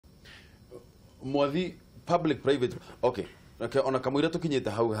mwathi public private okay ona kamwira tukinyete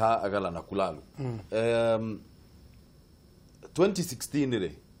hau ha agala na kulalu 2016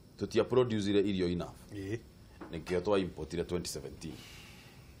 ri tutia produce irio enough nikio twa import 2017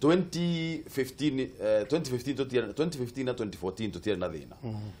 2015 tutia 2015 na 2014 tutia na thina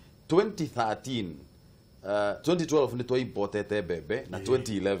 2013 2012 ni twa importete bebe na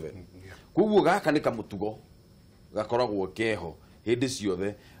 2011 kuguo gaka ni kamutugo gakoragwo keho hindi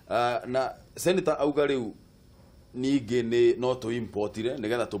ciothe na senator auga riu ninge ni no to importire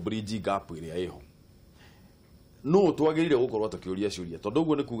nigetha to bridge gap iria iho no twagirire gukorwo tukiuria ciuria tondu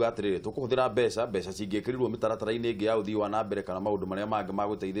guo ni kuga atirire tukuhuthira mbeca cingiekirirwo mitaratara-ini ingi ya uthii wa na mbere kana maundu maria mangi ma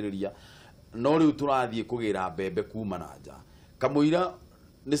guteithiriria no riu turathie kugira mbembe kuma na nja kamuira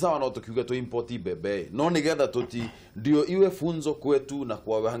ni sawa no tukiuga tu import bebe no nigetha tuti ndio iwe funzo kwetu na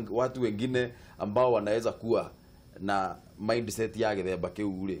kwa watu wengine ambao wanaweza kuwa na mindset ya githemba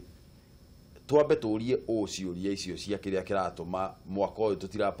kiu ri twambe turie o ciuria icio cia kiria kiratuma mwaka uyu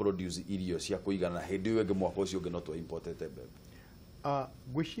tutira produce irio cia kuigana na hindi wenge mwaka ucio ungi no twa importete bebe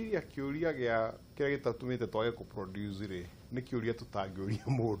gwiciria kiuria gia kiria gitatumite twage ku produce ri ni kiuria tutangiuria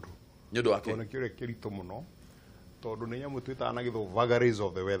mundu nyondo wake ona kiuria kirito muno tondu ni nyamu twita na githo vagaries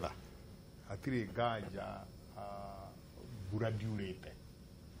of the weather atiri nganja mbura ndiurite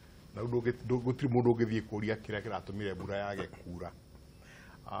na gutiri mundu ungithie kuria kiria kiratumire mbura yage kura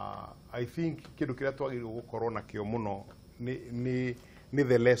I think kindu kiria twagirwo gukorwo na kio muno ni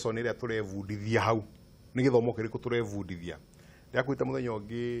the lesson iria turevundithia hau ni githomo kiriku turevundithia ndia kwita muthenya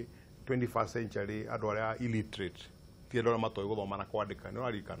ungi 21st century andu aria illiterate ti andu aria matoi guthoma na kwandika ni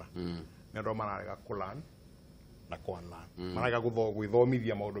arikana ni andu mararega kulan na kwana mararega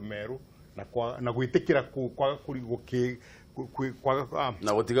gwithomithia maundu meru na gwitikira kuriguki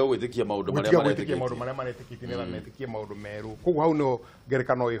na gutiga gwitikia maundu maria maretikitie na netikie maundu meru koguo hau no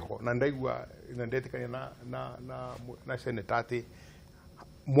ngerekano iho na ndaigua na ndetikania na senatati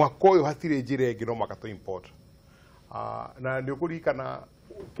mwaka uyu hatire njire ngi no makato import na ndio kurikana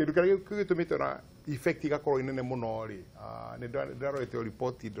kindu kiria gitumite na effect igakorwo inene muno ri ni ndarorete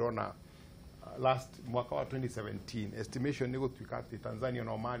report ndrona last mwaka wa 2017 estimation ni gutwika ati Tanzania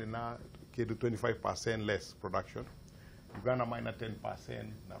no mari na kindu 25% less production Uganda minus 10%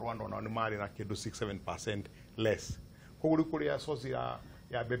 na Rwanda na mari na kindu 6-7% less koguo kuria source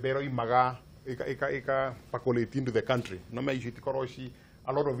ya bebero imaga ika percolate into the country no me issue tikoroshi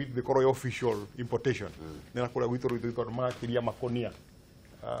a lot of it the koro official importation nina kula gwitu ito makiria makonia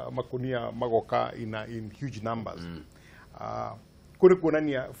magoka in huge numbers kuri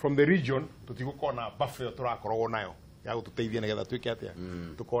kuonania from the region tutigukona buffer turakorwo nayo ya gututeithia nigetha twike atia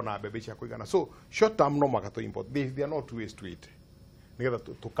tukona bebe cia kuigana so short term no makato import there are no two ways to it nigetha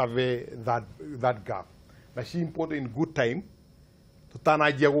to cover that gap na she import in good time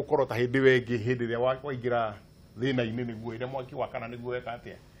tutanajia gukorwo ta hindi wengi hindi ria waingira thina ini niguo ire mwaki wa kana niguo eka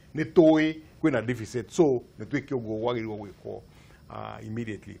atia ni tui kwina deficit so ni twike uguo gwagirwo gwikwo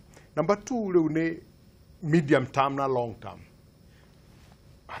immediately number 2 riu ni medium term na long term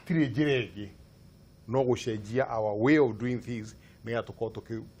atire njiregi no gucenjia our way of doing things ni atuko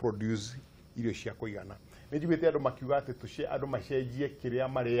produce irio cia kuigana ni njibite andu makiuga ati tuce andu macenjie kiria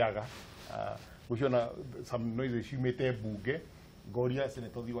mariaga guciona some noises cimite bunge ngoria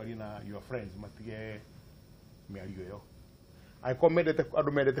senator thiwari na your friends matige miario yo I commented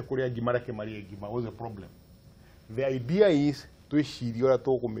andu mendete kuria ngima reke marie ngima was a problem the idea is twicirio ria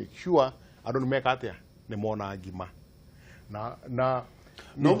tu make sure andu ni meka atia ni mona ngima na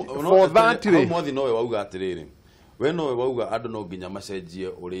for that mwathi nowe wauga atiriri we nowe wauga andu no nginya macenjie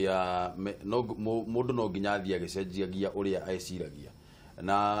uria mundu no nginya athia gicenjiagia uria aiciragia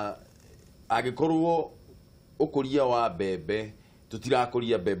na agikorwo ukuria wa bebe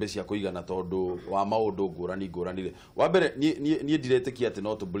tutirakuria bebe cia kuigana tondu wa maundu ngurani wa mbere nie ndiretikia ati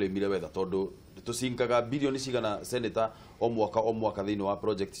no to blame ile weather tondu tucinkaga bilioni cigana senator o mwaka thiini wa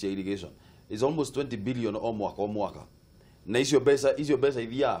project cia irrigation is almost 20 billion o mwaka na icio mbeca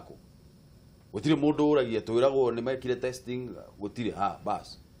ithiako gutire mundu uragia twiragwo ni mekire testing gutire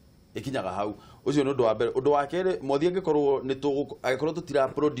bas ikinyaga hau ucio no ndo wa mbere undu wa kere mothi angikorwo ni agikorwo tutira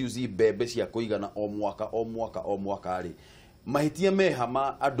produce bebe cia kuigana o mwaka ri mahitia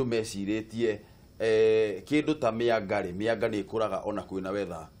mehama andu meciritie kindu ta mianga ni ikuraga ona kwina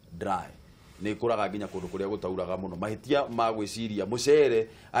weather dry ni ikuraga nginya kundu kuria gutauraga muno mahitia magwiciria mucere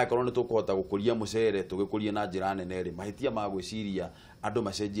agikorwo ni tukuhota gukuria mucere tugikurie na njira nene ri mahitia magwiciria andu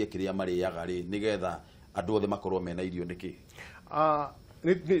macenjie kiria mariaga ri nigetha andu othe makorwo mena irio niki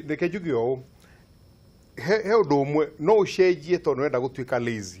nikejugio he undu umwe no ucenjie tondu wenda gutwika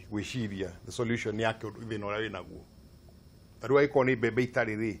lazy gwiciria the solution yake thina uria winaguo taru aiko ni bebe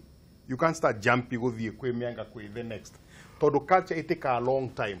itari ri you can't start jumping guthie kwi mianga kwi the next todo culture it take a long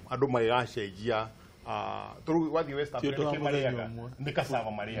time andu magacenjia toru wathi West Africa kimariaga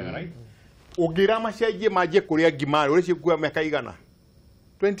nikasava mariaga right ugira macenjie manje kuria ngimari uri cikua miaka igana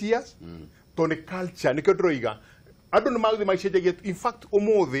 20 years to ni culture ni kodroiga andu ni maguthi macenjagia in fact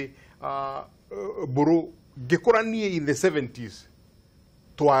umuthi buru gikuranie in the 70s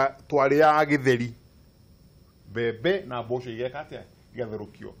twaria githeri bebe na mboco igekatia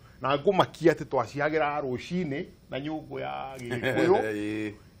igatherukio na ngumakia ati twaciagira rucini na nyungu ya gikuyu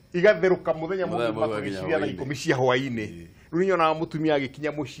igatheruka muthenya mugima tugiciria na 10 cia hwaini riu nyona mutumia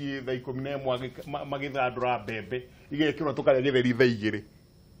agikinya mucii thaa 11 magithandura bebe igekirwo tukare githeri thaa 2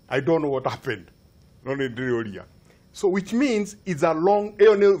 I don't know what happened no ni ndioria so which means it's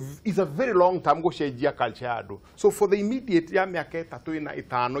a very long time gucenjia culture yadu so for the immediate ya miaka 3 na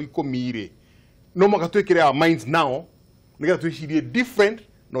 5 10 no magatwikire our minds now niga twicirie different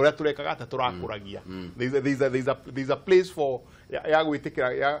no ria turekaga ta turakuragia there's a place for ya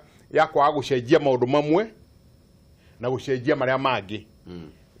gwitikira ya kwa gucenjia maundu mamwe na gucenjia maria mangi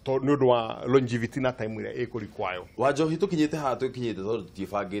to ni undu wa longevity na time ria ikuri kwayo wajo hitukinyite ha tukinyite to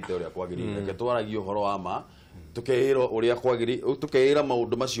tifangite uria kwagirire reke twaragie uhoro wa ma tukeira uria kwagiri tukeira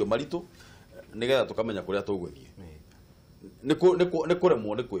maundu macio maritu nigetha tukamenya kuria tugwithie ni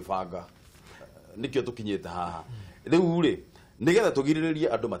kuremwo ni kwibanga nikio tukinyite haha riu ri nigetha tugiriririe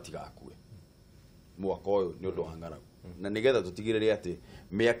andu matigakue mwaka uyu ni undu wa ng'aragu na nigetha tutigiririe ati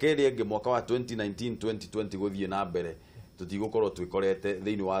miaka iri ingi mwaka wa 2019 2020 guthie na mbere tutigukorwo twikorete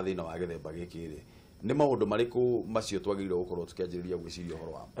thiini wa thina wa githemba gikiri ni maundu mariku macio twagirire gukorwo tukianjiriria gwiciria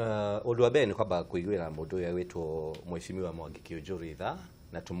uhoro wa undu wa mbere ni kwamba kuiguira mundu uyu witwo Mheshimiwa Mwangi Kiunjuritha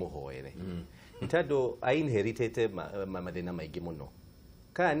na tumuhoere ntandu I inherited mathina maingi muno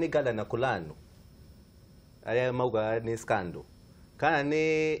kana ni gala na kulano aria mauga ni scandal kana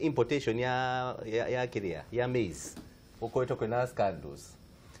ni importation ya kiria ya maize ukoito kuna scandals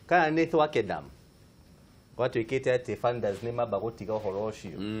kana ni thwake dam watu ikite ati funders ni mabagutiga uhoro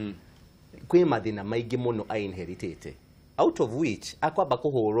ucio kwi mathina maingi muno I inherited out of which akwamba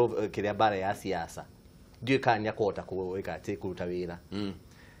kuhuro kiria bara ya siasa ndio kanya kota kuweka ati kuruta wira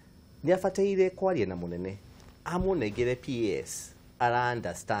ni afataire kwaria na munene amunegere PS ara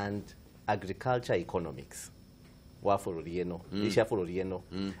understand agriculture economics wa bururi eno isha bururi eno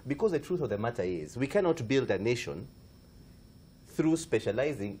because the truth of the matter is we cannot build a nation through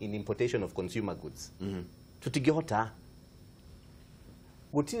specializing in importation of consumer goods tutigihota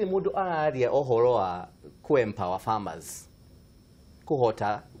gutire mundu araria ohoro wa empower farmers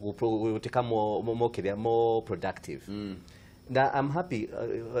kuhota gutika mo kiria more productive na I'm happy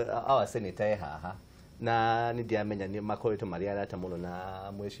our senator haha na nidiamenya ni makoreto maria arata muno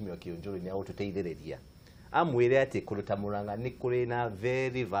na Mheshimiwa Kiunjuri ni aututeithiriria amwire ati kuruta Murang'a ni kuri na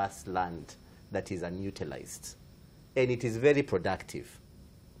very vast land that is unutilized and it is very productive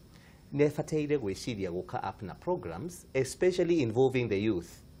nefataire gwiciria guka up na programs especially involving the youth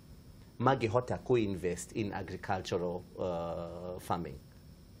magihota co-invest in agricultural farming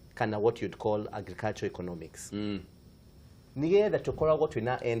kana what you'd call agricultural economics nigetha tukoragwo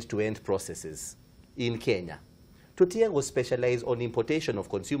twina end-to-end processes in Kenya tutie go specialize on importation of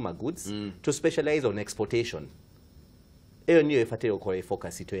consumer goods to specialize on exportation eyo niyo ifatire ukore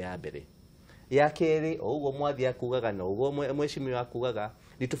focus ito ya mbere ya keri ugo mwathi akugaga na ugo Mheshimiwa akugaga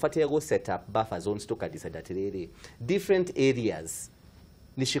ni tufatire go set up buffer zones to kadisadatiriri different areas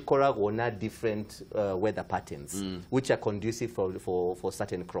nishikoragwo na different weather patterns which are conducive for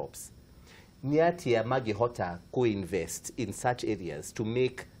certain crops niati ya magihota co-invest in such areas to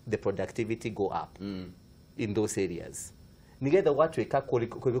make the productivity go up in those areas nigetha watu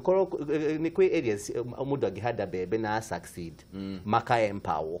ikakoro ni kwe areas mundu agihada bebe na succeed maka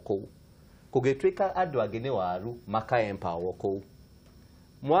empower ko kugitwika andu agine waru maka empower ko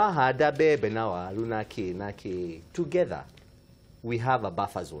mwahada bebe na waru na ki together we have a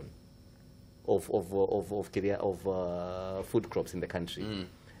buffer zone of food crops in the country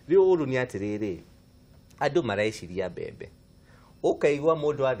riu uru ni atiriri andu maraiciria bebe ukaigwa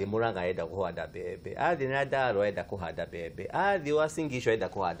mundu athi Murang'a enda kuhanda bebe athi na Ndaro enda kuhanda bebe athi Wasingisho enda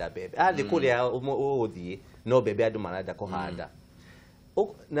kuhanda bebe athi kuria uthie no bebe andu marenda kuhanda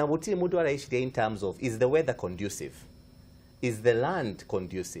na gutiri mundu araiciria in terms of is the weather conducive, is the land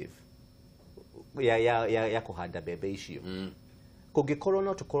conducive ya kuhanda bebe icio kugikorwo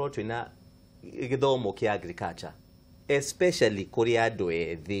no tukorwo twina githomo kia agriculture especially kuri andu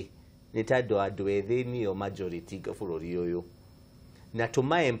ethi ni tando andu ethi niyo majority bururi uyu na to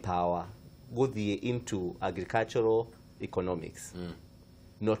my empower guthie into agricultural economics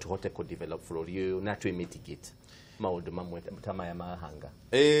not hote ko develop bururi uyu na to mitigate maundu mamwe tamaya mahanga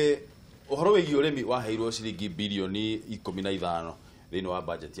horo wigi urimi waheirwo ciringi bilioni 15 thini wa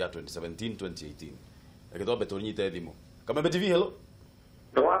budget ya 2017-2018 ekithombe tunyite thimu Kamembe TV hello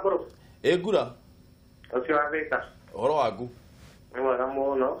Ndwagoro egura ucio athika horo waku ni mwega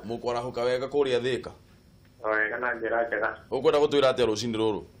muno mukwarahuka wega kuria thika wega na njira njega ukwenda gutwira atia rucini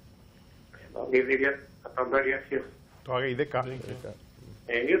ruru ngithiria atongoria cio twageithika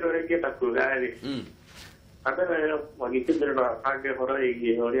nĩ ũndũ ũrĩa ingĩenda kuga rĩ andũ rero magĩkĩmbĩra na bange horo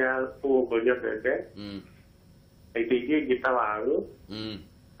ĩgiĩ ũrĩa ũgũkũria mbembe indo ingĩ ingĩ ta waru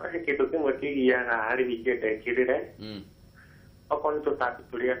harĩ kĩndũ kĩmwe kĩgiaga arĩmi ingĩenda ĩkĩrĩre okorwo nĩ tũtambi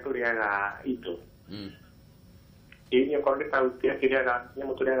tũrĩa tũrĩaga indo ĩni okorwo nĩ tautia kĩrĩaga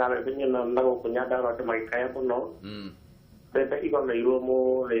nyamũ tũrĩaga mbembe nyina na gũkũ Nyandarua andũ magĩkaya mũno mbembe igoneirwo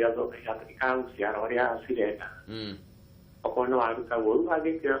mũno ikaguciara ũrĩa cirenda okorwo nĩ waruta guo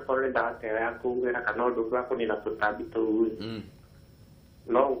agĩkĩra okorwo nĩ ndawa ya kũhuhĩra kana ũndũ ũngĩ wa kũnina tũtambi tũu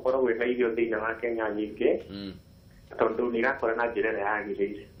no gũkorwo gwĩna irio thĩinĩ wa Kenya nyingĩ tondũ nĩ irakũra na njĩra ĩrĩa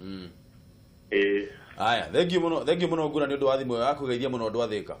yagĩrĩire aya thengiũ mũno ngura nĩ ũndũ wa thimũ ya kũgeithia mũno ũndũ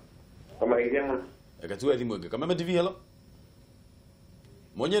athĩka kũmageithia mũno reke tuwe thimũ ĩngĩ Kamembe TV hello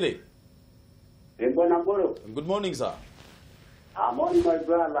Munyere Bwana Mboro. Good morning sir. Morning my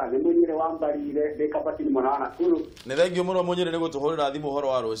brother. Nĩ Munyere wa Mbarire ndĩ Kabati mwana wa Nakuru. Nĩ thengiũ mũno Munyere nĩ gũtũhũrĩra thimũ ũhoro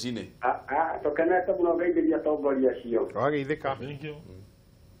wa rũcinĩ. Tũkenete mũno ngeithĩria atongoria acio. twageithika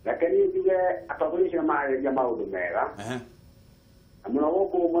Reke niĩ njuge atongoria acio mararĩria maũndũ mega. Na mũno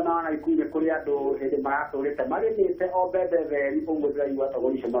gũkũ mwena wa Nakuru nĩ kũrĩ andũ hĩndĩ maratũrĩte marĩmĩte o mbembe theri ũguo ndĩraigua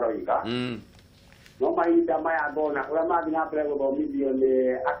atongoria acio maroiga. No mahinda maya ngona ũrĩa mathiĩ na mbere gũthomithio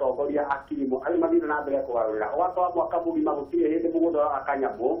nĩ atongoria a kilimo arĩa mathiĩ na mbere kũgarũrĩra ũgatwara mwaka mũgima gũtirĩ hĩndĩ mũgũnda wa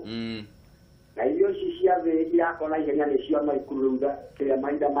kanyamũ na irio ici cia thĩ irakona ihenya nĩcio Nakuru rĩu kĩrĩa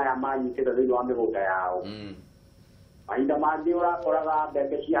mahinda maya manyitĩte thĩinĩ wa mĩgũnda yao mahinda mangĩ ũrakoraga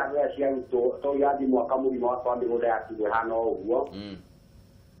mbembe cia thĩ ciarutwo to irathiĩ mwaka mũgima ũgatwara mĩgũnda yatigwo ĩhana o ũguo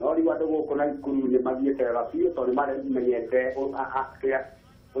no rĩu andũ gũkũ Nakuru nĩ mathiĩte wega biũ tondũ nĩ maremenyete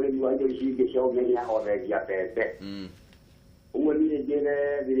ũrĩmi wa indo ici ingĩ cia ũmenya o thengia mbembe ũguo niĩ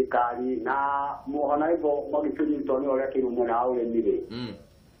njĩre thirikari na mũhona hivyo magĩkĩnyitwo nĩ ũrĩa kĩrĩ mwena wa ũrĩmi rĩ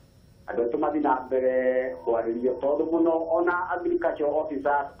andũ aitũ mathiĩ na mbere kwarĩrio tondũ mũno ona agriculture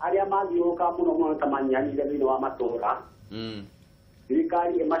officers arĩa mathiũrũka mũno ta manyihanyiire thĩinĩ wa matũũra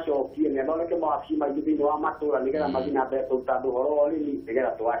thirikari ĩmacokie na ĩthondeke mawabici maingĩ thĩinĩ wa matũũra nĩgetha mathiĩ na mbere kũruta andũ ũhoro wa ũrĩmi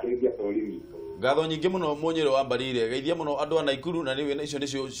nĩgetha tũgacĩrithie bũrũri witũ ngatho nyingĩ mũno Munyere wa Mbarire geithia mũno andũ a Nakuru na rĩu icio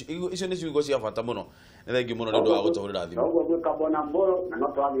nĩ ciugo cia bata mũno nĩ thengiũ mũno nĩ ũndũ wa gũtũhũrĩra thimũ ũguo gwĩka Bwana Mboro na no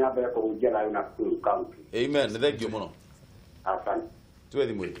tũrathiĩ na mbere kũhunjia thayũ Nakuru County amen nĩ thengiũ mũno asante tuwe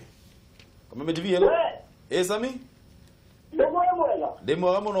thimũ ĩngĩ Kamembe TV hello Sami ndĩ mwega ndĩ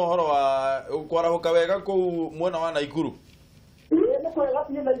mwega mũno ũhoro wa kwarahũka wega kũu mwena wa Nakuru nĩ kwega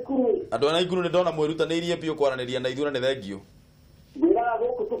biũ Nakuru andũ a Nakuru nĩ ndona mwĩrutanĩirie biũ kwaranĩria na ithuĩ na nĩ thengiũ Mbira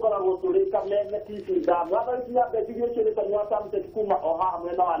gũkũ tũkoragwo tũrĩ kameme TV ndamu atharikia mbeca icio nĩ tani wa Samtech kuma o haha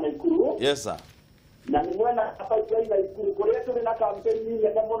mwena wa Nakuru yes sir na nĩ mwena wa Nakuru kũrĩa tũrĩ na campaign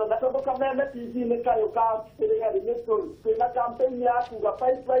nene mũno na tondũ kameme TV nĩ kayo ka serikali twĩ na campaign ya kuga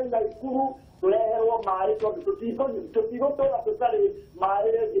pipeline Nakuru tũreherwo maĩ tondũ tũtigũtũra tũtarĩ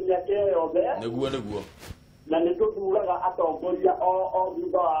maĩ nginya yothe nĩguo na nĩ tũthuuraga atongoria o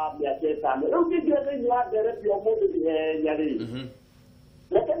thutha wa mĩaka ĩtano rĩu ningĩ thĩinĩ wa ndereti o mũndũ ihenya rĩ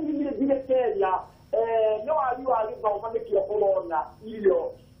reke ningĩ Kenya nĩ wagi wa gĩthomo nĩkĩo ũrona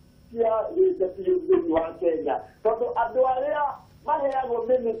irio cia thĩinĩ wa Kenya tondũ andũ arĩa maheagwo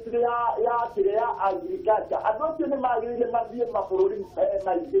ministry ya agriculture andũ acio nĩ magĩrĩire mathiĩ mabũrũri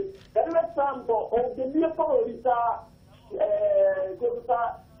maingĩ tarĩu example ũngĩthiĩ bũrũri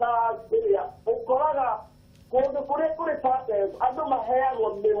ta kĩrĩa ũkoraga kũndũ kũrĩa kũrĩ patents andũ maheagwo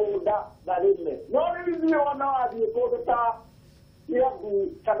mĩgũnda na rĩmwe no rĩu ithuĩ wona wathiĩ kũndũ ta Kiambu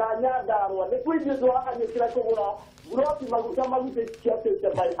kana Nyandarua nĩ kwĩngĩ twakanyĩkĩra kũgũra buroti maguta ciatĩte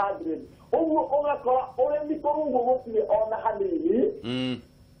by 100 ũguo ũgakora ũrĩmi kũrũguo gũtirĩ ona hanini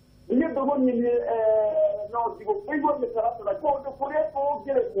niĩ ndũgũnyinie no ndigũkũigua mĩtaratara kũndũ kũrĩa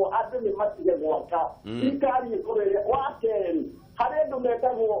kũngĩrĩmwo andũ nĩ matige gwaka thirikari ĩkũrĩre wa kerĩ harĩ andũ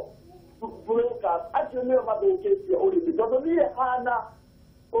metagwo brokers acio nĩo mathũkĩtie ũrĩmi tondũ niĩ hana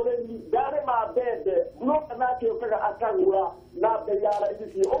ũrĩmi ndarĩma mbembe broker nake ũkaga akagũra na mbei ya raithi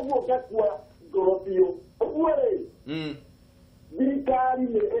biũ ũguo ngakua ngoro biũ ũguo rĩ thirikari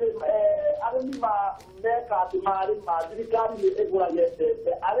nĩ arĩmi meka atĩ marĩma thirikari nĩ ĩgũragete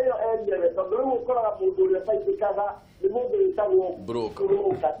arĩo enyewe tondũ rĩu ũkoraga mũndũ ũrĩa ũtaitĩkaga nĩ mũndũ wĩtagwo broka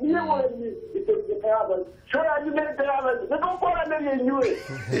niĩ mũrĩmi itĩitĩkaga cora nyumĩrĩkaga nĩtũkwaranĩria inyuĩ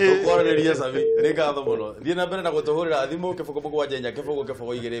tũkwaranĩria Sami nĩ ngatho mũno thiĩ na mbere na gũtũhũrĩra thimũ kĩbũgũ mũgwanja inya kĩbũgũ 2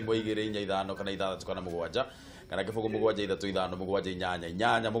 2 kana 6 kana 7 kana kĩbũgũ mũgwanja 3 5 mũgwanja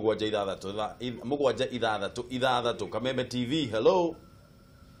 8 mũgwanja 6 Kameme TV. Hello.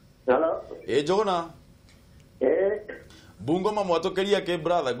 Hello. Jona. Bungoma mwatokeria ke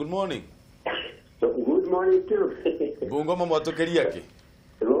brother. Good morning. Good morning too. Bungoma mwatokeria ke.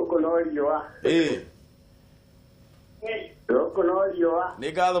 Roko no riwa. Roko no riwa.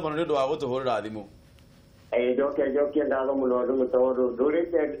 Nĩ ngatho mũno nĩ ũndũ wa gũtũhũrĩra thimũ. Njoke ngatho mũno tondũ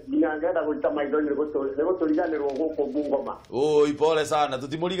ndũrĩte nginya ngenda gũita maitho nĩ gũtũriganĩrwo gũkũ Bungoma. Oi pole sana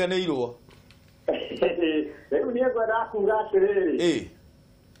tutimũriganĩirwo. Rĩu niĩ ngwenda kuuga atĩrĩrĩ.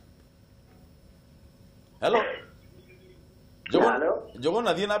 Hello.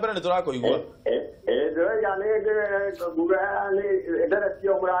 Jogona thiĩ na mbere nĩ tũrakũigua. Ndĩroiga nĩ nguga nĩ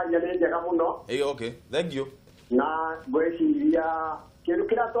nderecio mũraria nĩ njega mũno. Okay, thank you. Na ngwĩciria kĩndũ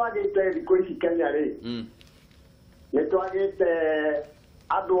kĩrĩa twagĩte thikũ ici Kenya-rĩ nĩ twagĩte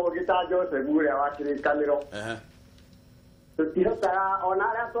andũ ogĩ ta Joseph ũrĩa wa kĩrĩkanĩro. Tũtihotaga ona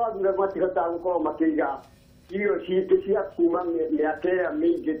arĩa twathure matihotaga gũkorwo makĩiga irio citũ cia kuma mĩaka ĩrĩa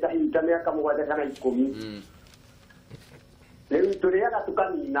mĩingĩ ta hihi ta mĩaka 7 kana 10. Rĩu tũrĩaga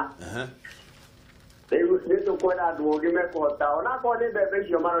tũkanina. Rĩu nĩ tũkwenda andũ ogĩ mekũhota ona akorwo nĩ mbembe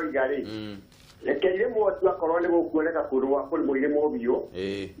icio maroiga-rĩ rekeire mwotu akorwo nĩ gũkuoneka kũrĩ mũirĩmo biũ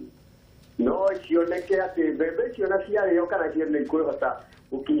no cioneke atĩ mbembe icio na ciarĩo kana ciarĩ nĩ ikwĩhota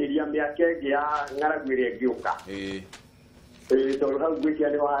gũkinyĩria mĩaka ĩngĩ ya ng'aragu ĩrĩa ĩngĩũka. Tondũ hau ngwĩcia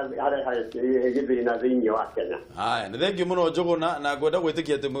nĩ hareha gĩthĩna thĩinĩ wa Kenya. Haya, nĩ thengiũ mũno Njũgũna na ngwenda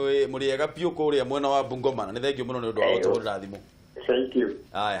gwĩtĩkia atĩ mũrĩega biũ kũrĩa mwena wa Bungoma na nĩ thengiũ mũno nĩ ũndũ wa gũtũhũrĩra thimũ. Thank you.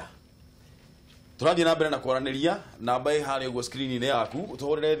 Haya. Turathiĩ na mbere na kwaranĩria namba ĩ harĩa ũguo screen-inĩ yaku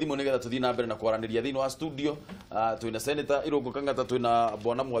ũtũhũrĩre thimũ nĩgetha tũthiĩ na mbere na kwaranĩria thĩinĩ wa studio. Twĩna Senator Irũngũ Kang'ata, twĩna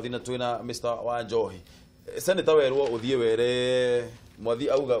Bwana Mwathi na twĩna Mr. Wanjohi. Senator werwo ũthiĩ were Mwathi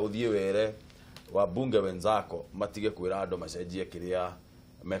auga ũthiĩ were wabunge wenzako matige kwĩra andũ macenjie kĩrĩa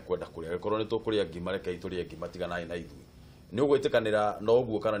mekwenda kũrĩa gĩkorwo nĩ tũkũrĩa ngima reke itũrĩe ngima tiganaĩ na ithuĩ. Nĩ ũgwĩtĩkanĩra na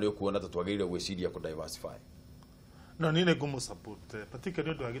ũguo kana nĩ ũkuona tũtwagĩrĩire gwĩciria ku diversify? No niĩ nĩ ngũmũsupport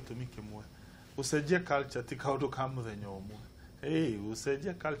particularly nĩ ũndũ wa gĩtũmi kĩmwe ucenjie culture ti kaũndũ ka mũthenya ũmwe.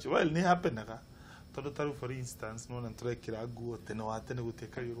 Ucenjie culture well nĩ hapenaga tondũ tarũ for instance nona tũrekĩra nguo tene wa tene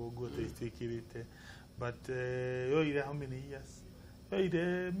gũtekagĩrwo nguo ta itikĩrĩte but yoire how many years?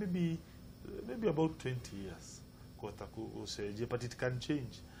 Yoire maybe about 20 years kota kucenjia but it can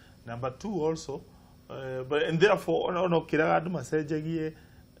change. Number 2 also but and therefore no kĩraga andũ macenjagie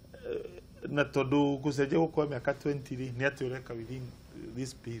na tondũ gũcenjia gũkwa mĩaka 20 nĩ atĩ ũreka within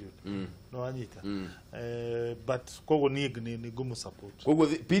this period. No anyita. But koguo niĩ nĩ ngũmũsupport. Koguo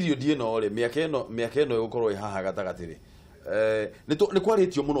period ĩno rĩ mĩaka ĩno ĩgũkorwo ĩhaha gatagatĩ-rĩ nĩ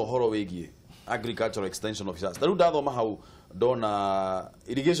kwarĩtio mũno ũhoro wĩgiĩ agricultural extension officers. Tarĩu ndathoma hau ndona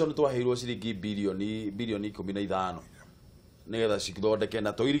irrigation twaheirwo ciringi bilioni 15 nĩgetha cithondeke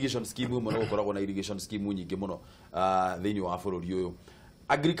na to irrigation scheme ĩmwe nĩ gũkoragwo na irrigation scheme nyingĩ mũno thĩinĩ wa bũrũri ũyũ.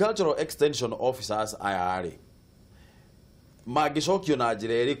 Agricultural extension officers aya-rĩ mangĩcokio na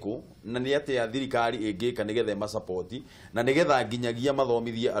njĩra ĩrĩkũ na nĩ atĩa thirikari ĩngĩka nĩgetha macapoti na nĩgetha nginyagia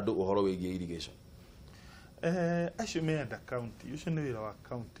mathomithie andũ ũhoro wĩgiĩ irrigation? Acio meenda county ucio nĩ wĩra wa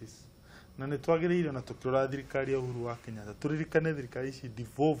counties na nĩ twagĩrĩire na tũkĩrora thirikari ya Uhuru wa Kenyatta tũririkane thirikari ici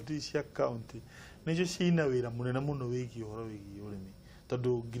devolved cia county nĩcio ciina wĩra mũnene mũno wĩgiĩ ũhoro wĩgiĩ ũrĩmi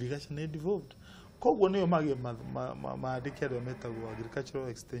tondũ irrigation nĩ devolved. Koguo nĩo magĩe maandĩke arĩa metagwo agricultural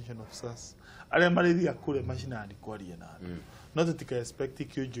extension officers arĩa marĩthiaga kũrĩa macinani kwaria na andũ no tũtika expect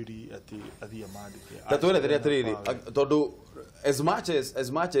kĩũnjũri atĩ athiĩ maandĩke. Ta twerethere atĩrĩrĩ tondũ as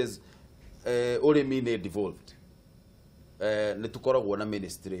much as ũrĩmi nĩ devolved nĩ tũkoragwo na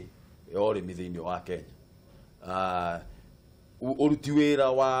ministry ya ũrĩmi thĩinĩ wa Kenya. Ũruti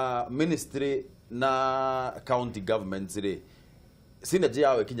wĩra wa ministry na county governments rĩ synergy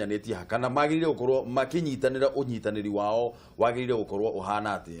yao ikinyanĩtie ha kana magĩrĩire gũkorwo makĩnyitanĩra ũnyitanĩri wao wagĩrĩire gũkorwo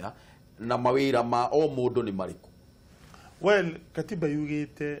ũhana atĩa na mawĩra ma o mũndũ nĩ marĩkũ? Well, katiba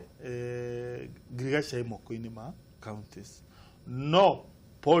yugĩte ngirigaca moko-inĩ ma counties no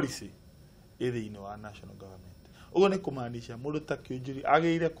policy thĩinĩ wa national government. Ũguo nĩ kũmaanisha mũndũ ta kĩũnjũri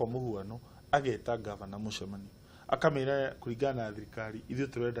agĩrĩire kwa mũhuano ageta governor mũcemanio akamĩra kũringana na thirikari ithuĩ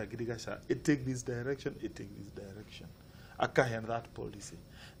tũrenda ngirigaca take this direction akaheana that policy.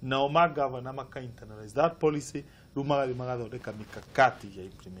 Now my governor maka internalize that policy rĩu magathi magathondeka mikakati ya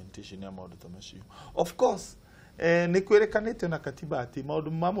implementation ya maũndũ ta macio. Of course nĩ kwĩrĩkanĩte na katiba atĩ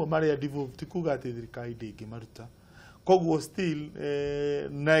maũndũ mamwe marĩa devolved ti kuga atĩ thirikari ndĩngĩmaruta. Koguo still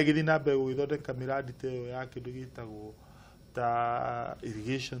na ĩgĩthiĩ na mbere gũgĩthondeka mĩradi ta ĩyo ya kĩndũ gĩtagwo ta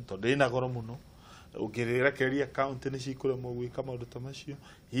irrigation tondũ ĩna goro mũno. Ũngĩrekereria county nĩ cikũremwo gwĩka maũndũ ta macio,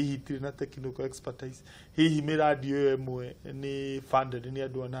 hihi itirĩ na technical expertise, hihi mĩradi ĩyo ĩmwe nĩ funded nĩ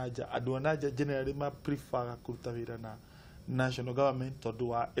andũ a nanja generally ma prefer kũruta wĩra na national government tondũ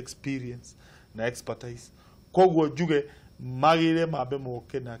wa experience na expertise. Koguo njuge magĩrĩre mambe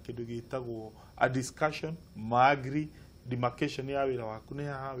moke na kĩndũ gĩtagwo a discussion agree demarcation ya wĩra waku nĩ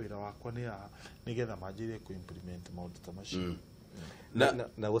haha, wĩra wakwa nĩ haha, nĩgetha manjĩrĩrie kũ-implement maũndũ ta macio.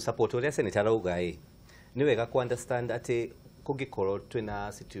 Na gũsupport ũrĩa senator auga nĩ wega ku understand atĩ kũngĩkorwo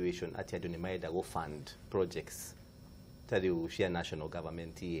twĩna situation atĩ andũ nĩ marenda gũ-fund projects ta rĩu cia national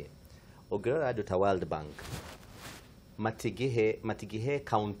government ũngĩrora andũ ta World Bank matingĩhe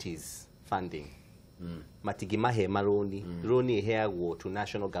counties funding, matingĩmahe marũni, rũni ĩheagwo to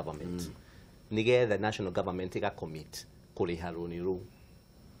national government nĩgetha national government ĩga-commit kũrĩha rũni rũu.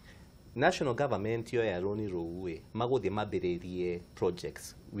 National government yoya rũni rũu magũthiĩ mambĩrĩrie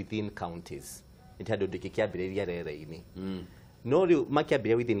projects within counties nĩ tondũ ndĩkĩambĩrĩria rere-inĩ. No rĩu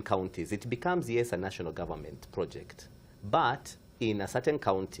makĩambĩrĩria within counties, it becomes yes a national government project but in a certain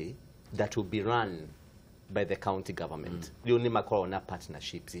county that will be run by the county government. Rĩu nĩ makoragwo na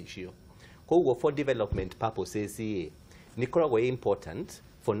partnerships icio. Koguo for development purposes nĩ koragwo important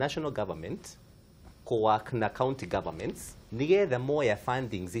for national government co-work na county governments nigetha moya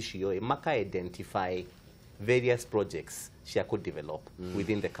fundings icio maka-identify various projects cia develop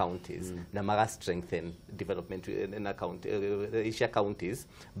within the counties na maga strengthen development in a county counties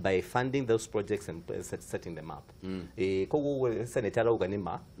by funding those projects and setting them up. Koguo senator auga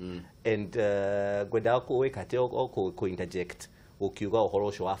nĩma and gwenda gwĩka atĩ ku-interject ukiuga ũhoro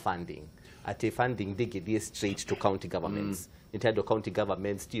ũcio wa funding atĩ funding ndĩngĩthiĩ straight to county governments. Entitled county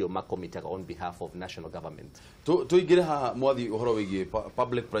governments still makomitaga on behalf of national government. Tuingire haha mwathi uhoro wigie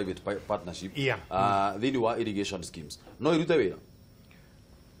public private partnership thĩinĩ wa irrigation schemes. No irute wĩra?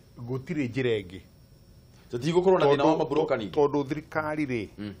 Gũtirĩ njĩra ĩngĩ. Tũtigũkorwo na thĩna wa mabroka ningĩ. Tondũ thirikari rĩ,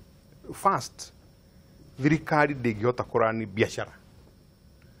 first thirikari ndĩngĩhota kũrani biacara.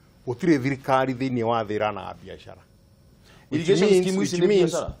 Gũtirĩ thirikari thĩinĩ wa thĩ ĩrana biacara. Irrigation scheme ici nĩ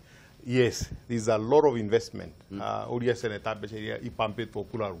biacara? Yes, there's a lot of investment. Uria Senator Besheria ipampetwo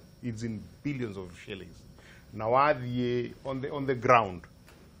kuraru. It's in billions of shillings. Now on the ground,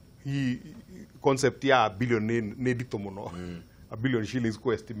 he concept ya billion ne dito muno. A billion shillings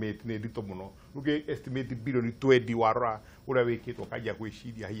ko estimate ne dito muno. Uge estimate billion 20 wara ura weketwo kaja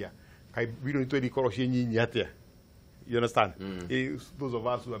kwĩciria hia. Kai billion 20 koroshie nyinyi atia. You understand? Those of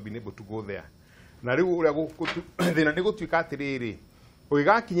us who have been able to go there. Na riu uria thina nĩ gũtuĩka atĩrĩrĩ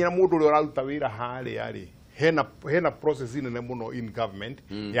ũgĩgakinyĩra mũndũ ũrĩa ũraruta wĩra harĩa rĩ hena process nene mũno in government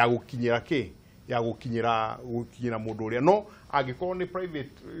ya gũkinyĩra ya gũkinyĩra mũndũ ũrĩa no angĩkorwo nĩ private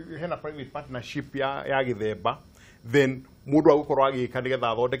hena private partnership ya gĩthemba then mũndũ agũkorwo agĩka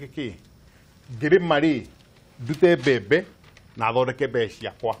nĩgetha athondeke ngĩrĩma rĩ ndute mbembe na athondeke mbeca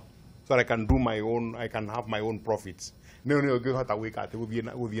ciakwa so I can do my own, I can have my own profits. Nĩyo ũngĩhota gwĩka atĩ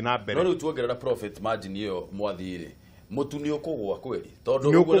gũthiĩ na mbere. No rĩu tuongerera profit margin ĩyo mwathi rĩ mutu nĩ ũkũgwa kweli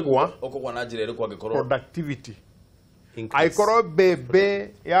tondũ ũkũgwa na njĩra ĩrĩkũ angĩkorwo productivity aikorwo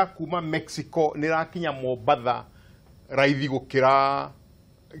mbembe ya kuma Mexico nĩ rakinya Mombatha raithi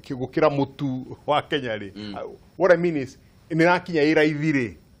gũkĩra mutu wa Kenya rĩ. What I mean is nĩ rakinya ĩ raithi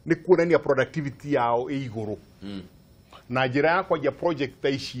rĩ nĩ kuonania productivity yao ĩ igũrũ. Na njĩra ya kwanjia project ta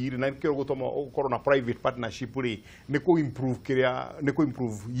ici rĩ na nĩkĩo gũtũma ũkorwo na private partnership rĩ nĩ ku improve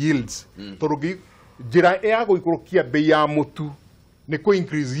yields tondũ njĩra ya gũikũrũkia bei ya mũtu nĩ ku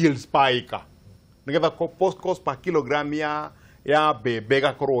increase yields per acre nĩgetha cost per kilogram ya mbembe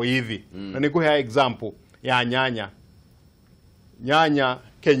ĩgakorwo ĩ thĩ. Na nĩ kũhea example ya nyanya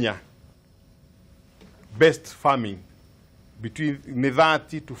Kenya best farming between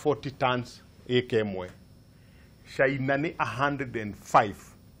 30 to 40 tons acre ĩmwe. China ni 105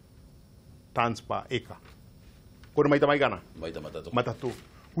 tons per acre. Kuna maita maigana? Maita matatu.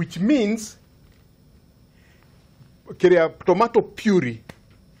 Which means kiria tomato puree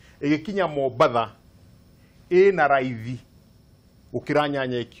igikinya Mombatha ina raithi ukira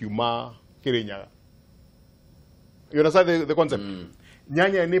nyanya ikiuma Kirinyaga. You understand the concept?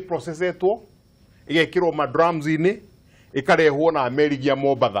 Nyanya ni processetwo igekirwo ma drums ini ikarehwo na America ya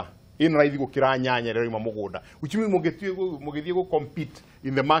Mombatha. In raithi gukira nyanya rĩrĩa mũgũnda. Which means mũgĩthiĩ compete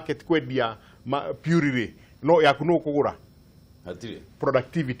in the market kwendia puree no yaku no kũgũra.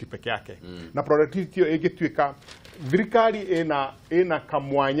 productivity peke yake na productivity yo igituika thirikari ina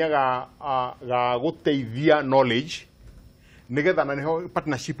kamwanya ga guteithia knowledge nigetha na niho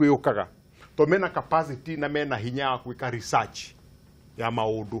partnership yukaga to mena capacity na mena hinya ya gwika research ya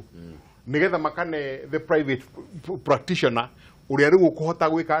maundu nigetha makane the private practitioner uria riu kuhota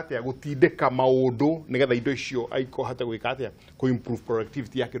gwika atia gutindika maundu nigetha indo icio aiko hata gwika atia ku improve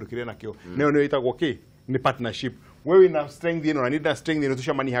productivity ya kindu kiria nakio neo ni itagwo ki ni partnership wewe na strength ino na ni da strength ino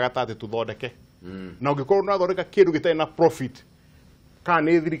tucamani hagatate tuthondeke na ungikorwo na thondeka kindu gitari na profit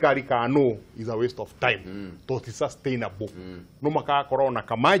kana ni thirikari ka no is a waste of time to ti sustainable no makakorwo na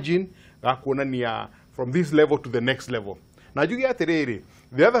ka margin ga kuonania from this level to the next level na jugi atiriri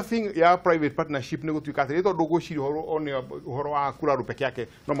the other thing ya private partnership ni gutuika atiriri tondu guciri horo wa Cararuku peke yake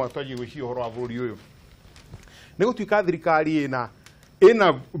no matwaji guciri horo wa bururi uyu ni gutuika thirikari ina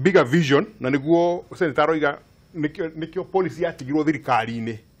bigger vision na niguo senator oiga nikio policy yatigirwo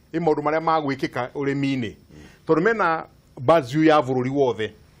thirikari-ini i maundu maria magwikika urimi-ini tondu mena bazio ya bururi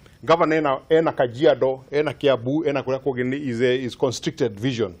wothe governor ena Kajiado ena Kiambu ena kuria kungi is constricted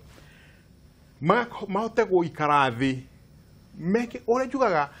vision mahote guikara thi make ore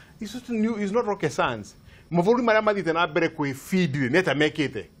jugaga is not rocket science mavururi maria mathite na mbere kwi feed neta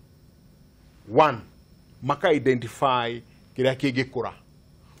mekite one maka identify kiria kingikura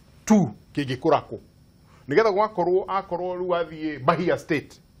two kingikura ku nigetha akorwo riu athie Bahia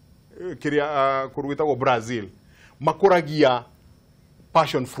State kiria kurugitagwo Brazil makuragia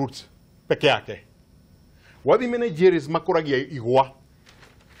passion fruit peke yake wathi Nigeria makuragia igwa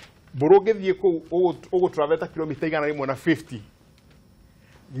burugithie ku ugu traveta kilomita 150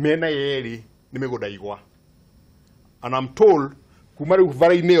 mena yeri ni migunda igwa and I'm told kuma riu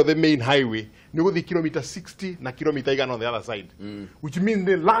vara-ini yo the main highway ni guthi kilomita 60 na kilomita 100 on the other side which means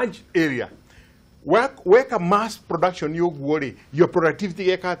the large area weka mass production yoguo ri your productivity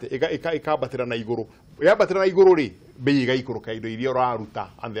gekate ikabatira na iguru yabatira na iguru ri bei igaikuruka indo iria uraruta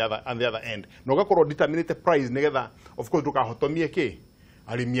on the other end no gakorwo determinate price nigetha of course dukahotomie ki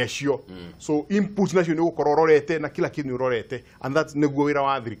arimi acio so inputs nacio ni gukorwo rorete na kila kindu rorete and that's niguo wira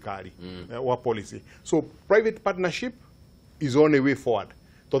wa thirikari wa policy so private partnership is on a way forward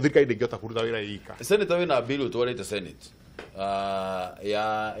to thirikari ndingihota kuruta wira yika Senator wina bill utwarite Senate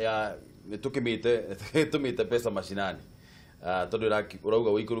ya tumite pesa mashinani tondu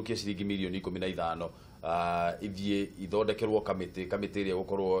urauga wikurukie ciringi milioni 15 ithie ithondekerwo kamiti iria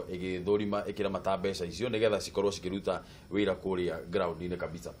gukorwo igithurima ikira matambeca icio nigetha cikorwo cikiruta wira kuria ground ine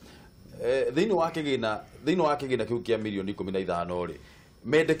kabisa thiini wa kigina kiu kia milioni 15 ri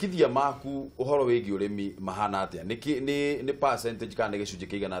mendekithia maku uhoro wigi urimi mahana atia ni percentage kana gicunje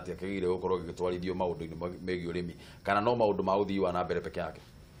kigana atia kigire gukorwo gigitwarithio maundu-ini megi urimi kana no maundu ma uthii wa na mbere peke yake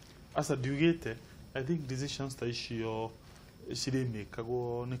asa diugite I think decisions ta icio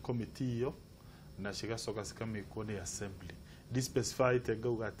cirimikagwo ni committee iyo na cigacoka cikamikwo ni assembly dispecified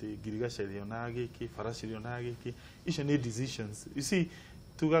ngauga ati ngirigacerio na giki faracirio na giki icio ni decisions you see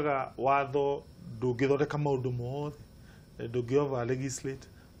tugaga watho ndungithondeka maundu mothe ndungiova legislate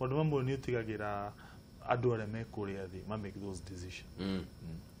maundu mamwe ni utigagira andu aria mekuria thi ma make those decisions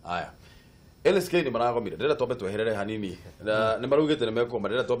aya LSK ni maragomire ndira tombe tweherere hanini na ni marugite ni mekoma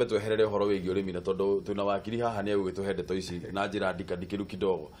ndira tombe tweherere horo wigi urimi na tondu tuna wakiri haha ni agugituhe ndeto ici na njira ndikiru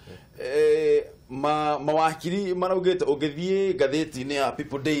kidogo mawakiri marugite ugithie gatheti ni ya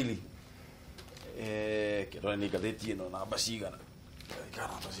People Daily kero ni gatheti ino namba cigana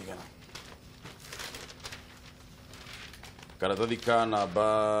karatathi ka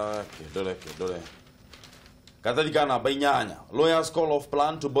namba kedore Katathi ka namba 8 lawyers call off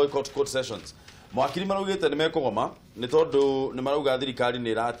plan to boycott court sessions mwakiri marugite ni mekogoma ni tondu ni marauga thirikari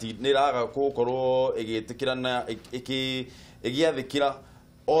ni iraga gukorwo igitikirana igiathikira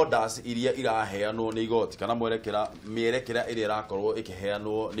orders iria iraheanwo ni igoti kana mwerekera iria irakorwo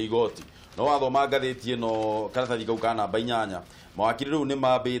ikiheanwo ni igoti no wathoma ngatheti ino karatathi kau ka namba 8 mwakiri riu ni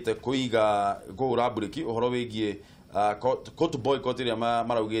mambite kuiga kuhura buriki uhoro wigie court boycott iria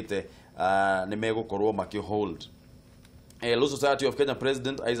maraugite ni megukorwo makihold Law Society of Kenya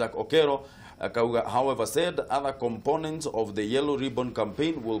President Isaac Okero however said other components of the Yellow Ribbon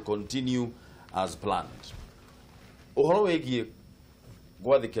campaign will continue as planned. Uhoro wegie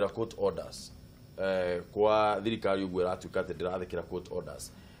gwathikira court orders kwa thirikari uguo iratuika ati ndirathikira court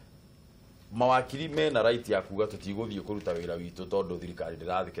orders mawakiri mena right ya kuga tutiguthie kuruta wira witu tondu thirikari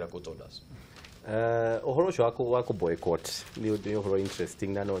ndirathikira court orders uhoro ucio wa ku boycott ni uhoro interesting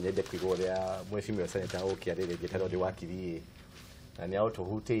na no nyende kuigwa ria mweshimiwa senator ukiarire gitaro ndi wakiri na ni auto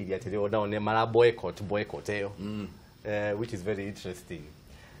huteiria ati rio nao ne mara boycott eyo which is very interesting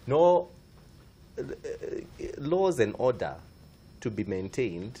no laws and order to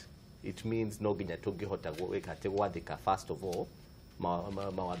maintained, it means no ginya tungihota gwika ati gwathika first of all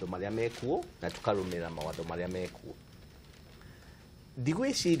mawatho maria mekuo na tukarumira mawatho maria mekuo.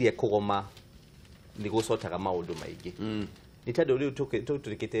 Ndigwiciria kugoma ni gucotaga maundu maingi. Ni tondu riu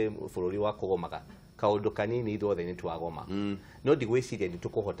turikite bururi wa kugomaga kaundu kanini ithuothe ni twagoma. No ndigwiciria ni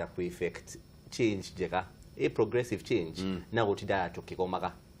tukuhota ku effect change njega, a progressive change na gutinda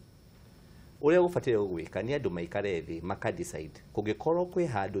tukigomaga. Uria gufatire gwika ni andu maikare thi maka decide kugikorwo kwi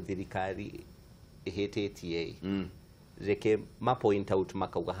handu thirikari ihititie reke ma point out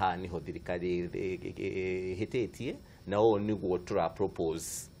makauga ha niho thirikari ihititie na o niguo tura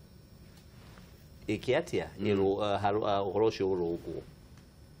propose ikiatia uhoro ucio uruguo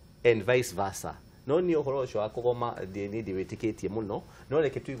and vice versa. No ni uhoro ucio akugoma ni ndiwitikitie muno no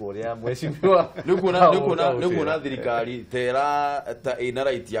reke tuigwe uria mweshimiwa nikuona thirikari tera ta ina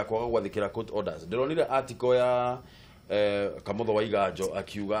right ya kwaga gwathikira court orders. Ndironire article ya Kamotho wa Iganjo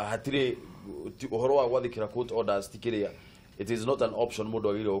akiuga hatire uhoro wa gwathikira court orders tikiria. It is not an option mundu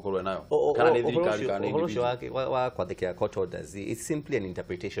agire gukorwo nayo kana ni thirikari kana uhoro ucio wa gwathikira court orders, it's simply an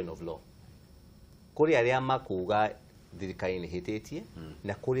interpretation of law. Kuri aria makuga thirikari ni hititie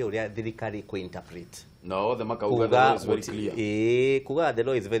na kuri uria thirikari ku interpret. No, the makauga the law is very clear. Kuga the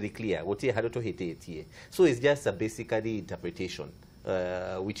law is very clear. Gutie hadu to hititie. So it's just a basically interpretation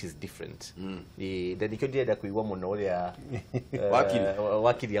which is different. Then ikyo ndienda kuigwa muno uria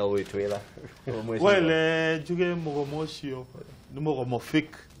wakili ya wetwela. Well, juge mugomo ucio ni mugomo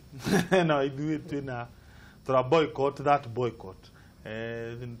fake. Na ithuĩ twina tura boycott that boycott.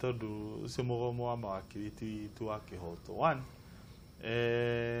 Ntondu ucio mugomo wa mawakili tu wakihoto. One,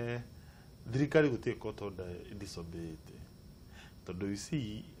 thirikari gutie court order disobeyed. Tondu you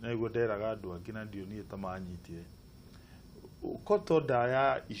see na igwo nderaga andu angi na ndio nie tamanyitire. Court order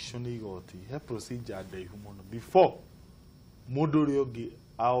ya issue ni igoti he procedure ndaihu muno before mundu uri ungi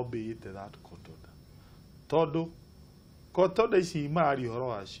aobeyite that court order. Tondu court order ici mari horo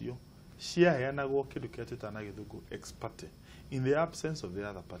wacio ciaheanagwo kindu kia twitana githungu ex parte in the absence of the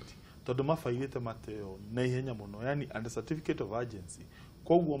other party. Tondu mafailite mateo na ihenya muno, yani under certificate of urgency.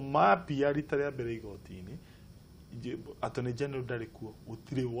 Koguo mapi ya rita ria mbere igoti-ini attorney general ndarikuo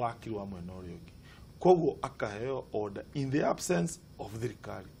gutire wakiri wa mwena uria ungi. Koguo akaheo order in the absence of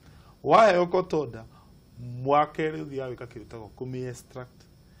thirikari. Waheo court order mwakere uthia wika kirutagwo kumi extract,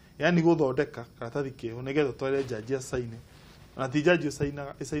 yani guthondeka karatathi keho nigetha tware jaji asaine na ti jaji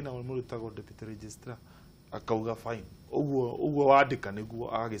asaina murutagwo deputy registrar akauga fine uguo wandika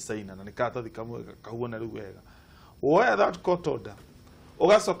niguo agisaina na nikaratathi kamwe kahuona riu wega. Woya that court order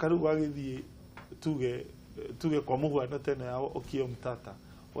ugacoka riu agithie tuge kwa muhwano tena ya okio mtata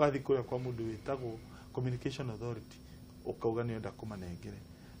ugathi kuria kwa mundu witagwo communication authority ukauga ni enda kumanengere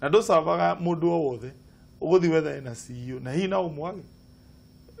na ndusavaga mundu o wothe uguthi wetha na CEO na hi na umwage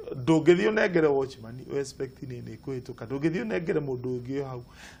ndungithio unengere watchman u expect ni kuhituka ndungithio unengere mundu ungi hau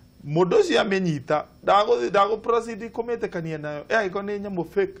mundu ucio amenyita ndago proceed kumetekania nayo iko ni nyamu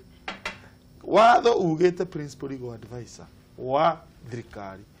fake. Watho ugite principal legal advisor wa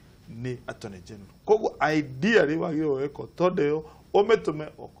thirikari ni attorney general. Koguo ideally wagiro weko tondeo umetume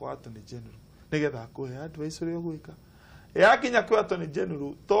okwa attorney general nigetha kuhe advice uri gwika yakinya kwa attorney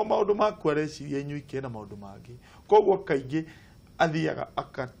general to maundu makwareci yenyuike na maundu mangi. Koguo kaingi athiaga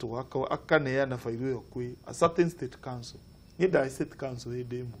akatwa akaneana fairu yo kwi a certain state council ni da state council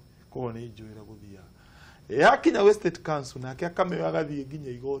idemu ko ni njuira guthia yakinya we state council nake akamewa agathie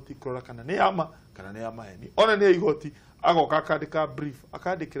nginya igoti kurora kana ni ama heni ona ni igoti agoka akandika brief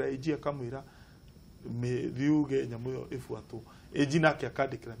akandikira AG akamwira thiuge nyamu yo ifuatwo AG nake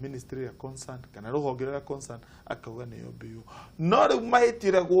akandikira ministry ya concern kana ruhongerera concern akauga ni yo biu no riu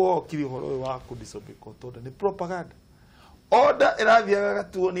mahitire gwo kiri horo wa ku disobey court order ni propaganda. Order irathiaga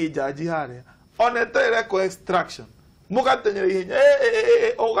gatuo ni jaji haria onete ireko extraction mugatenyera ihenya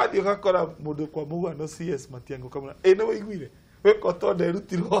ugathio gakora mundu kwa mugano CS Matiang'i kamuna ni wiguire we court order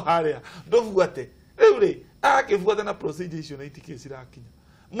irutirwo haria ndobuate riu ri akibuata na procedure icio na itikire cirakinya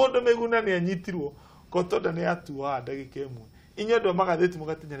mundu meguna ni anyitirwo court order ni atuwa ndagika imwe inyondo magatheti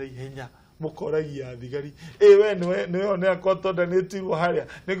mugatenyera ihenya mukoragia thigari we no one court order ni tirwo haria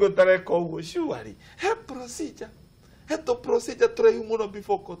nigutareka uguo shuari he procedure heto procedure tray muno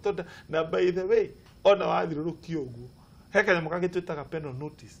before court order na by the way ona wathirurukio uguo heka mukagitwitaga penal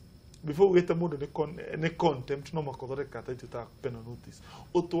notice before ugete mundu ni contempt no makothoreka tatwitaga penal notice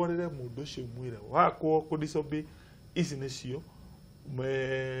utwarire mundu ucio mwire wakwo ku disobey ici nicio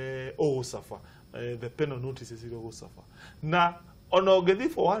suffer the penal notices iro go suffer na ona ugethi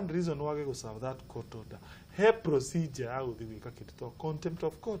for one reason wage go serve that court order he procedure ya guthi gwika kindu to contempt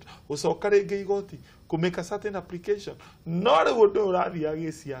of court ucoka ringi igoti ku make a certain application no ri undu urathi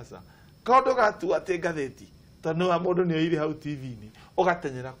agi siasa kaundu gatu ati ngatheti tano wa mundu ni iri hau TV-ini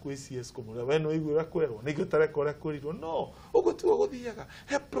ugatenyera ku CS kumura we no igwira kwerwo ni gutare kore kurirwo no ugutuo guthiaga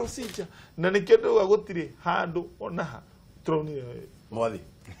he procedure na ni kindu gutire handu onaha tronire Mwathi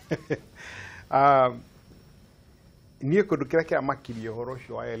niä kå ndå kä rä a kä amakirie å horo å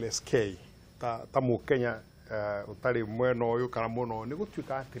cio wa LSK ta må Kenya å tarä mwena å yå kana mwena å nä gå tuä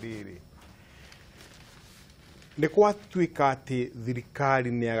ka atä rä rä nä gwatuä ka atä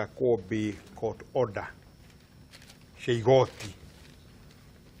thirikari nä aga kåmbä court order cia igoti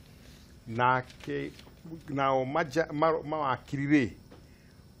nao mawakiri rä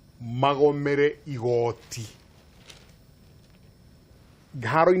magomere igoti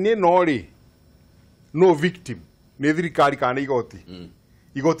haro-inä no rä no victim nä thirikari kana igoti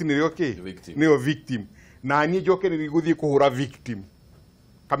igoti nä rä o kä nä o victim na niä njoke nä gå thiä kå hå ra victim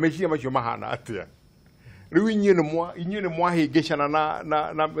kameciria macio mahana atä a rä u inyuä nä mwahä ngä cana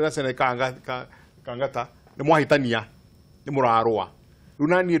na sene kangata nä mwahä tania nä må rarå rä u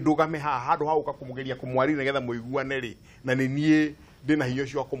naniä ndå game haha handå hauka kå må geria kå mwarä nä getha må iguane rä na nä niä ndä na hinya å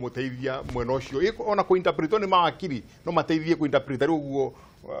cio wa kå må teithia mwena å cio ona kå interpret nä mawakiri no mateithie kå interpret rä u guo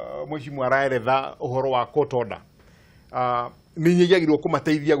mwicimu araeretha å horo wa court order nä nyegagirwo kå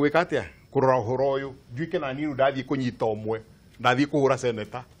mateithia gwä ka atä a kå rora å horo å yå nduä ke naniä rä u ndathiä kå nyita å mwe ndathiä kå hå ra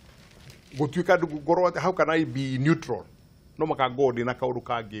seneta gå tuä ka ngorwo how can I be neutral no makangorwo ndä na kaå ndå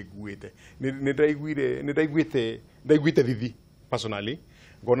kangä nguä te nä ndaiguä thithi personally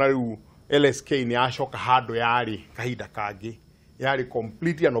ngona rä u LSK nä acoka handå yarä kahinda kangä yarä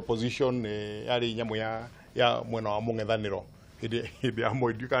completely an opposition yarä nyamå ya mwena wa må ng'ethanä hĩndĩ ya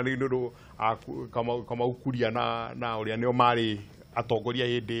Moi ndiũka nĩ ndũ kamaukuria na ũrĩa nĩo marĩ atongoria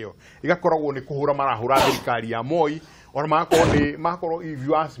hĩndĩ ĩyo igakoragwo nĩ kũhũra marahũra thirikari ya Moi ona magakorwo if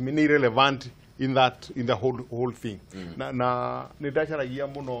you ask me nĩ irrelevant in the whole thing na nĩ ndacaragia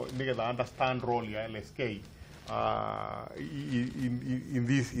mũno nĩgetha understand role ya LSK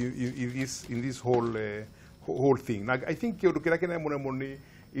in this whole thing na I think kĩndũ kĩrĩa kĩnene mũno nĩ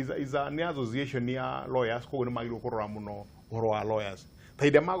nĩ association ya lawyers koguo nĩ magĩrĩirwo kũrora mũno ũhoro wa lawyers ta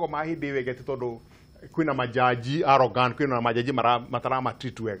hĩndĩ mago ma hĩndĩ ĩyo egete tondũ kwĩna majaji arrogant kwĩna majaji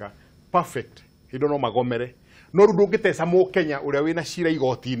mataramatreat wega perfect hĩndĩ no magomere no rĩu ndũngĩteca Mũkenya ũrĩa wĩna cira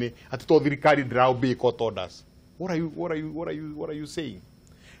igoti-inĩ atĩ to thirikari ndĩra-obey court orders what are you saying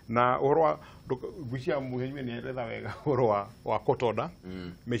na ũhoro wa ngwĩciria mũhenyu nĩ eretha wega ũhoro wa court order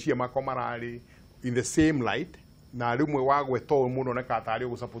meciria makwa mararĩ in the same light na rimwe wagweta muno na katari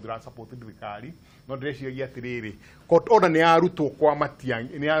go support thirikari no ndĩreciria atiriri court order nĩ yarutwo kwa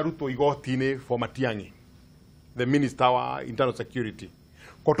Matiang'i nĩ yarutwo igoti-inĩ for Matiang'i the minister wa internal security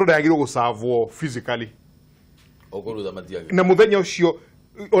court order yagĩrĩirwo gũcavwo physically okorutha Matiang'i na mũthenya ũcio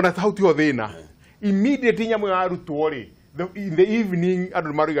ona hau tiho thĩna immediately nyamũ yarutwo rĩ in the evening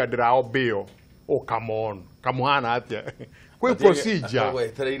andũ maruga ndĩraombeo come on kamuhana atia kwĩ procedure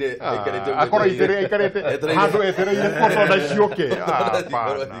akora ikarete handũ etereire kotoda cioke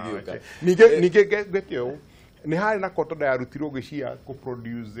ningĩ getio nĩ harĩ na kotoda yarutirwo gĩcia kũ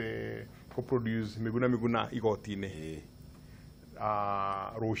produce mĩguna igoti-inĩ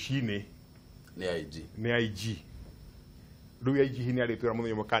rũcinĩ nĩ IG rĩu IG nĩ arĩtwĩra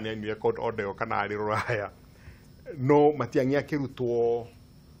mũthenya ũmwe kana nĩainire court order ĩyo kana arĩ rũraya no Matiang'i akĩrutwo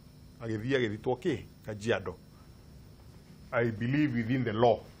agĩthitwo kĩ Kajiado I believe within the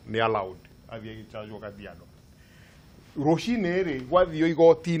law nĩ allowed athiĩ agĩchargewo Kajiado rũcinĩ rĩ gwathio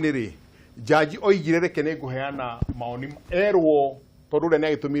igoti-inĩ rĩ jaji oigire reke nĩ ngũheana maoni erwo tondũ ũrĩa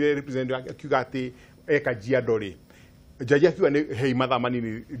nĩ agĩtũmire representative akiuga atĩ Kajiado rĩ jaji akiuga nĩ hei mathaa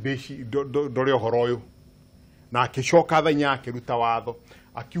manini ndore ũhoro ũyũ na akĩcoka thenya akĩruta watho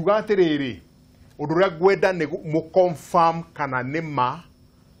akiuga atĩrĩrĩ ũndũ ũrĩa ngwenda nĩ mũconfirm kana nĩ ma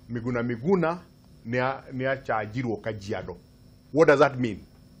Miguna nĩ achargirwo Kajiado. What does that mean?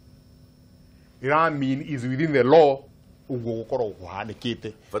 It mean is within the law uguo gũkorwo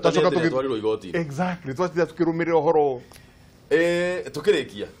kũhanĩkĩte. Exactly. Twathiĩ tukĩrũmĩrĩra ũhoro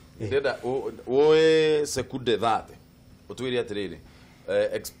tukĩrĩkia ndenda woe sekunde 30 ũtwĩre atĩrĩrĩ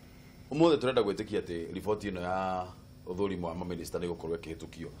ũmũthĩ tũrenda gwĩtĩkia atĩ riboti ĩno ya ũthũrimo wa mamĩnĩsta nĩ gũkorwo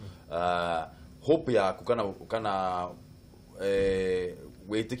ĩkĩhĩtũkio hope yaku kana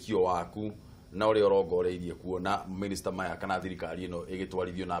wĩtĩkio waku na ũrĩa ũrongoreirie kuona minister maya kana thirikari ĩno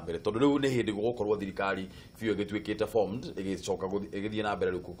ĩgĩtwarithio na mbere tondũ rĩu nĩ hĩndĩ gũgũkorwo thirikari biũ ĩgĩtuĩkĩte formed ĩgĩcoka ĩgĩthiĩ na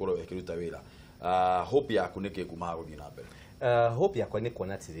mbere rĩu gũkorwo ĩkĩruta wĩra hope yaku nĩ kĩ kumaga gũthiĩ na mbere hope yakwa nĩ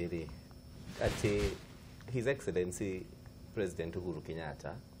kuona atĩ His Excellency President Uhuru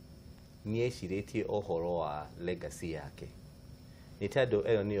Kenyatta nie eciritie ohoro wa legacy yake ni tado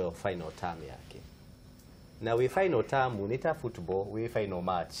eno niyo final term yake na we final term ni ta football we final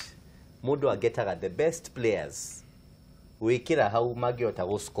match mundu agetaga the best players we kira hau magiota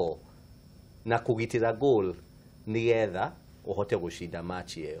go score na kugitira goal nigetha uhote gushinda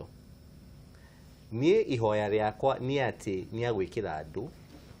match iyo nie ihoya riakwa ni ati ni agwikira andu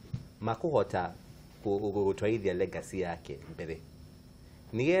makuhota gutwaithia legacy yake mbere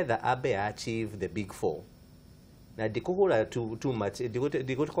nigetha abe achieve the big four na dikuhura too much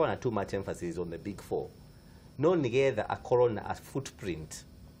dikutukona too much emphasis on the big four no nigetha akorwo na a footprint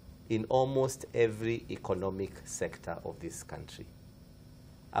in almost every economic sector of this country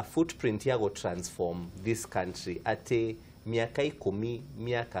a footprint ya go transform this country ate miaka 10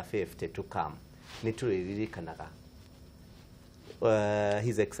 miaka 50 to come ni turirikanaga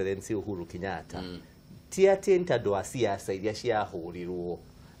His Excellency Uhuru Kenyatta tiate ntado wa siasa iria ciahurirwo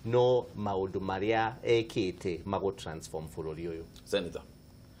no maundu maria ekite mago transform bururi uyu Senator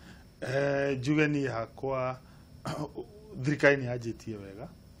jugani hakwa thirikari ni ajitie wega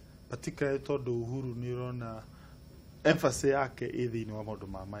particularly tondu Uhuru ni rona emphasis yake ithini wa maundu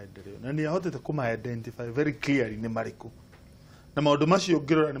ma maendeleo na ni ahotete kuma identify very clearly ni mariku na maundu macio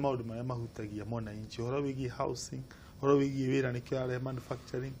ngirora ni maundu maria mahutagia mwananchi horo wigi housing horo wigi wira ni kiare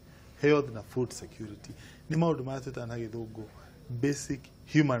manufacturing health na food security ni maundu maria tutana githungu basic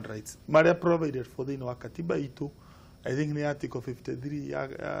human rights maria provided for the wa katiba itu I think ni article 53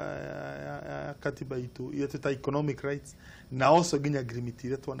 ya katiba itu ile tuta economic rights na also ginya agreement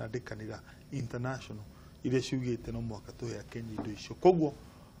ile twanandikanira international ile shugite no mwaka tu ya Kenya indo icio kogwo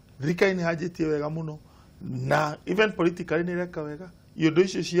thirikari ni hajitie wega muno na even politically ni reka wega indo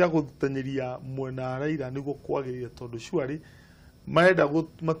icio cia guthanyiria mwena Raila niguo kwagirire tondu shwari marenda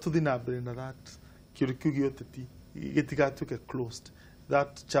matuthi na mbere na that kiukiu gioteti gitigatuke closed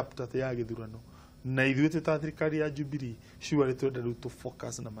that chapter ya githurano na ithuĩ ta thirikari ya Jubilee shwari twenda rĩu to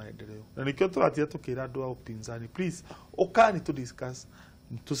focus na maendeleo na nikio turatia tukira andu a upinzani please okani to discuss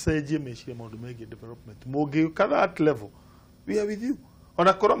tucenjie meciria maundu megie development mũngĩũka at level we are with you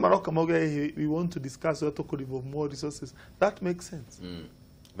ona korwo maroka mauge we want to discuss how to involve more resources that makes sense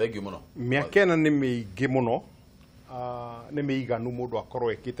thank you muno miaka ĩno nĩ mĩingĩ mũno nĩ mĩiganu mũndũ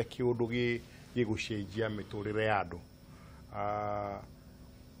akorwo ekĩte kĩũndũ gĩgũcenjia mĩtũrĩre ya andũ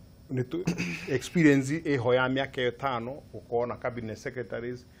experience iho ya miaka 5 ukona cabinet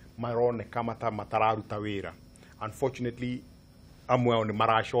secretaries maroneka matararuta wira unfortunately amwe ao ni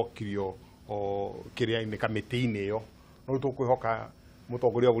maracokirio o kiria-ini kamiti-ini iyo no tukwihoka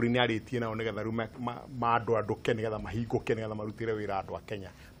mutongoria wa bũrũri ni aritie nao nigetha riu anduke nigetha mahinguke nigetha marutire wira andu a Kenya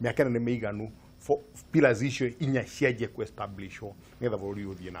miaka ĩno ni mĩiganu pillars icio inya cianjie ku establishwo nigetha bũrũri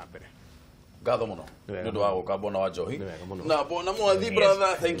uthie na mbere gatho muno ndu wa guka bona wa Njohi na bona mwathi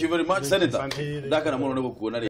brother thank you very much Senator ndakana muno ni gukuona